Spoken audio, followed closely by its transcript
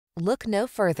Look no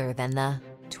further than the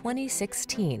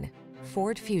 2016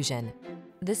 Ford Fusion.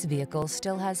 This vehicle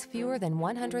still has fewer than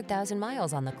 100,000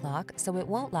 miles on the clock, so it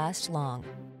won't last long.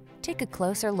 Take a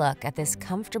closer look at this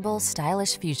comfortable,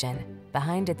 stylish Fusion.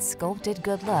 Behind its sculpted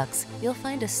good looks, you'll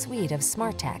find a suite of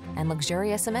smart tech and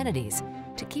luxurious amenities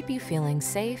to keep you feeling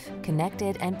safe,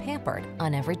 connected, and pampered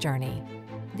on every journey.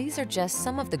 These are just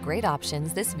some of the great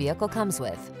options this vehicle comes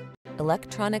with: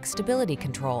 electronic stability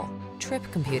control, trip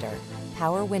computer,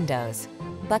 power windows,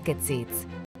 bucket seats,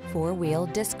 four-wheel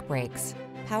disc brakes,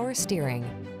 power steering.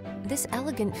 This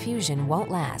elegant Fusion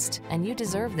won't last, and you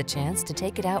deserve the chance to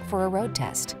take it out for a road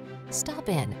test. Stop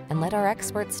in and let our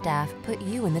expert staff put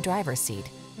you in the driver's seat.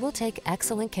 We'll take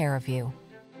excellent care of you.